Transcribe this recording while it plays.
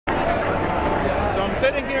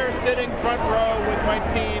sitting front row with my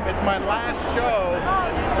team. It's my last show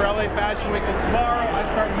for LA Fashion Week, and tomorrow I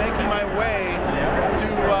start making my way to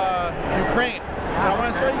Ukraine. Now I want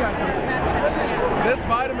to show you guys something. This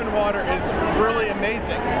vitamin water is really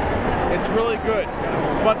amazing. It's really good.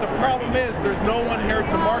 But the problem is there's no one here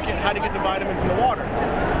to market how to get the vitamins in the water.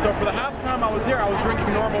 So for the half time I was here, I was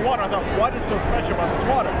drinking normal water. I thought, what is so special about this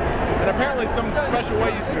water? And apparently it's some special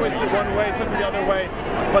way you twist it one way, twist it the other way.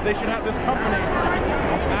 But they should have this company,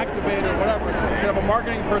 Activate or whatever, should have a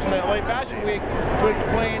marketing person at LA Fashion Week to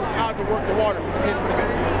explain how to work the water. It tastes pretty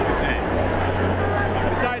good.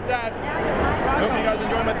 Besides that, I hope you guys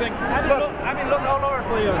enjoy my thing. I've been looking all over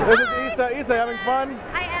for you. This is Issa. Issa, having fun?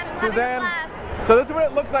 I am. Suzanne. So this is what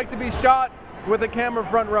it looks like to be shot with a camera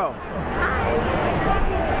front row.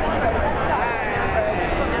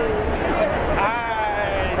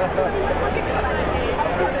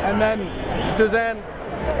 And then, Suzanne,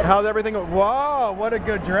 how's everything? Wow, what a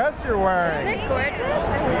good dress you're wearing. Isn't it gorgeous?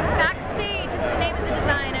 Backstage is the name of the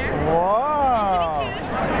designer. Wow. Jimmy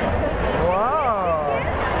Choo's.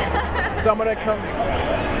 Wow. So I'm gonna come.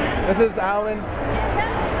 This is Alan.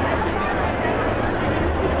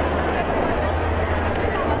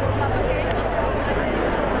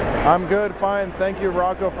 I'm good, fine. Thank you,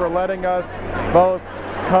 Rocco, for letting us both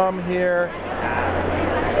come here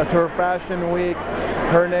to her fashion week.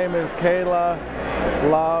 Her name is Kayla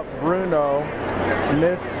LaBruno,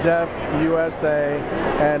 Miss Def USA,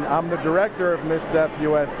 and I'm the director of Miss Def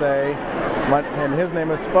USA, and his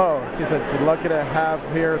name is Spo. She said she's lucky to have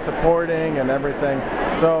here supporting and everything.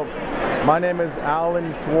 So my name is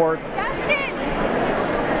Alan Schwartz. Justin!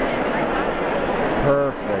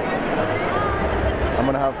 Perfect. I'm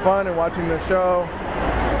gonna have fun in watching the show.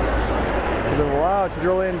 Wow, she's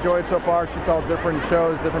really enjoyed so far. She saw different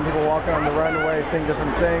shows, different people walking on the runway, seeing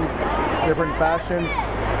different things, different fashions.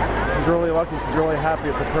 She's really lucky. She's really happy.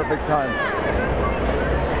 It's a perfect time.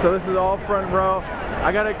 So this is all front row.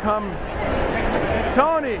 I gotta come.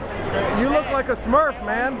 Tony, you look like a Smurf,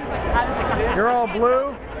 man. You're all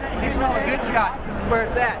blue. These are all the good shots. This is where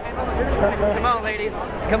it's at. Come on,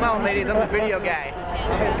 ladies. Come on, ladies. I'm the video guy.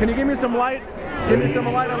 Can you give me some light? Give me some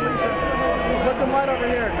light on Lisa. Put some light over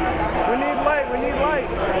here. We need light. We need light.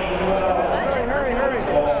 Hurry, hurry, hurry.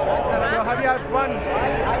 So have you had fun?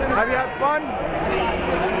 Have you had fun?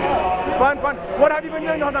 Fun, fun. What have you been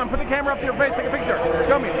doing? Hold on. Put the camera up to your face. Take a picture.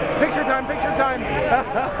 Show me. Picture time. Picture time.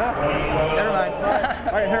 Never mind.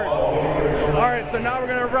 All right, here. All right. So now we're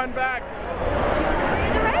gonna run back.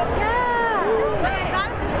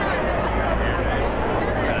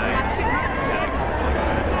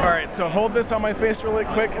 Alright, so hold this on my face really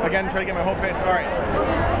quick. Again, try to get my whole face. Alright.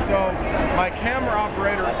 So my camera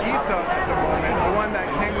operator, Issa, at the moment, the one that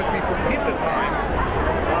came with me for pizza time,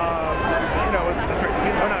 that's right.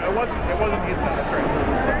 No, it wasn't Issa, that's right.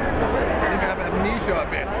 I think I have amnesia a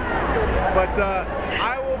bit. But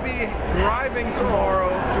I will be driving tomorrow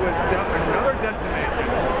to another destination.